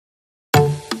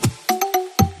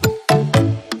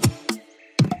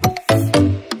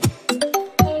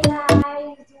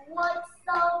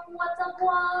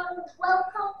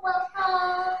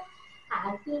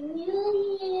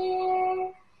New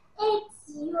Year! It's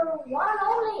your one and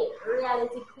only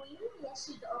reality queen,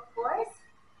 Yashika, of course,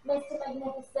 Mr.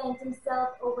 Magnificent himself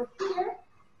over here.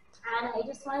 And I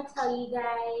just want to tell you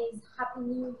guys, Happy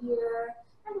New Year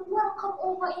and welcome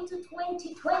over into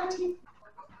 2020.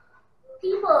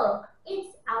 People,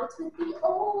 it's out with the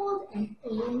old and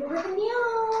in with the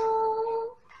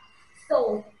new.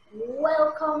 So,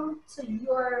 welcome to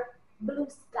your blue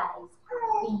skies,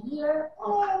 the year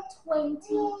of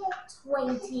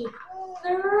 2023,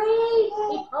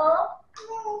 people.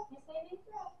 Yes, baby?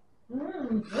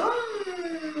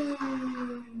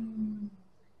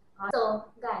 So,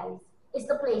 guys, it's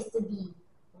the place to be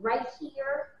right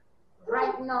here,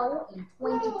 right now in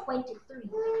 2023.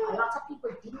 A lot of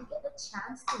people didn't get the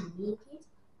chance to make it,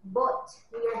 but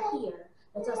we are here.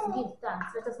 Let us give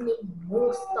thanks. Let us make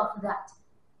most of that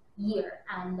year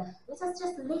and let us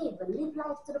just live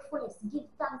life to the fullest, give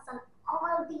thanks on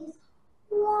all these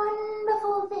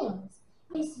wonderful things.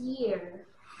 This year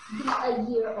be a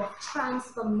year of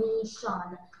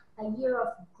transformation, a year of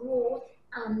growth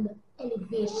and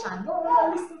elevation. Don't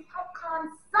want to listen popcorn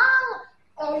song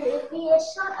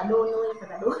elevation. I don't know it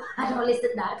because I don't listen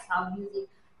to that sound music,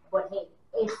 but hey,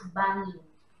 it's banging.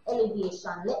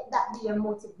 Elevation, let that be your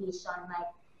motivation,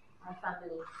 my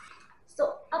family. So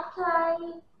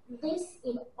apply this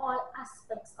in all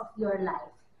aspects of your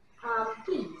life.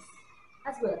 Please,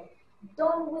 as well,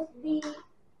 done with the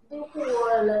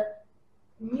whole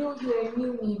new year,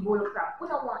 new me bull crap. We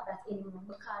don't want that anymore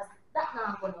because that's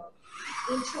not going to,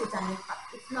 in truth and in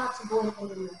fact, it's not going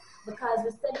anywhere. Because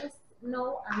we said this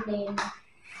now and then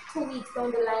 2 weeks down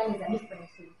the line is a different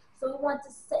thing. So we want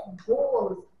to set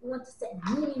goals. We want to set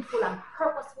meaningful and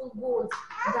purposeful goals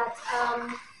that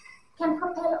can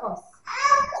propel us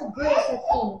to greater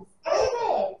things.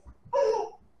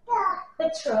 The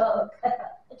truck.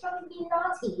 The truck is being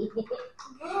naughty.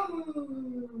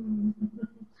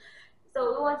 So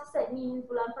we want to set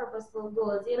meaningful and purposeful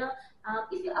goals, you know.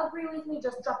 If you agree with me,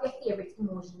 just drop your favorite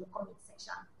emoji in the comment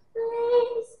section.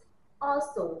 Please.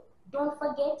 Also, don't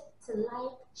forget to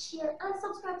like, share, and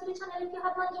subscribe to the channel if you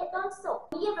have not yet done so.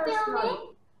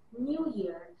 Personally, New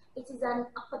Year, it is an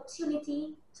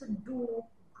opportunity to do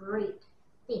great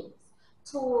things,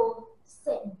 to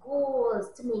set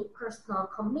goals, to make personal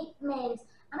commitments,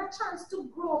 and a chance to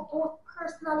grow both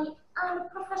personally and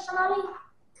professionally.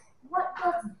 What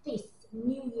does this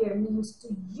New Year means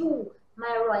to you,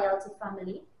 my royalty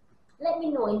family? Let me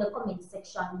know in the comment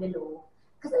section below,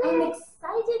 because I'm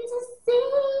excited to see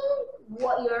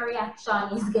what your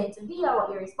reaction is going to be or what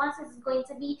your response is going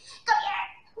to be. Come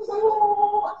here!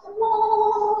 Whoa,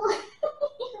 whoa.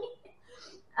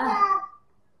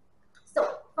 So,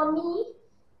 for me,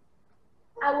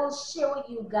 I will share with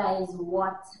you guys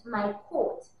what my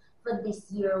quote for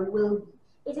this year will be.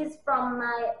 It is from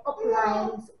my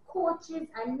uplines coaches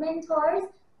and mentors,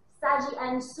 Saji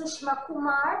and Sushma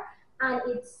Kumar, and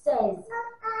it says,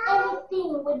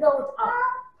 anything without a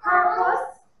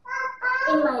purpose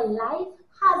in my life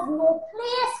has no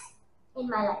place in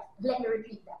my life. Let me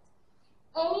repeat that.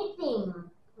 Anything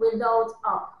without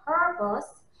a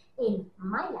purpose in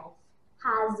my life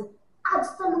has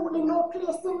absolutely no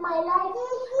place in my life.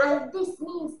 And this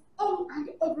means any and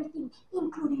everything,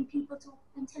 including people too.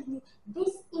 I'm telling you,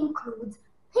 this includes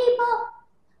people.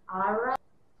 Alright?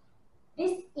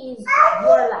 This is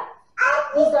your life.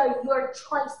 These are your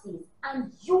choices,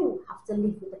 and you have to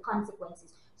live with the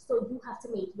consequences. So you have to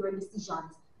make your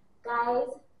decisions. Guys,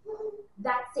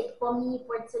 that's it for me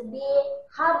for today.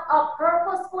 Have a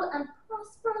purposeful and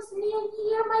prosperous new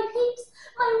year, my peeps,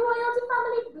 my royalty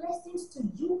family. Blessings to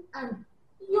you and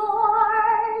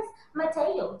yours.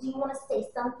 Mateo, do you want to say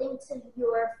something to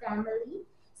your family?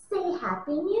 Say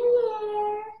Happy New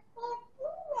Year.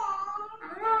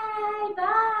 Bye.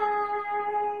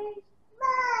 Bye.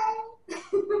 Bye.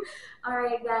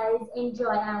 Alright guys, enjoy.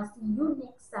 I'll see you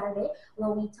next Saturday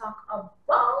when we talk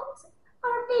about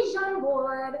our vision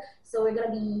board. So we're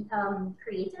going to be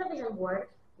creating a vision board.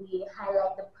 We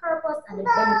highlight the purpose and the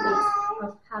benefits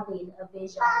of having a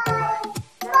vision board.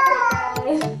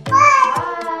 That's it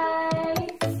guys. Bye.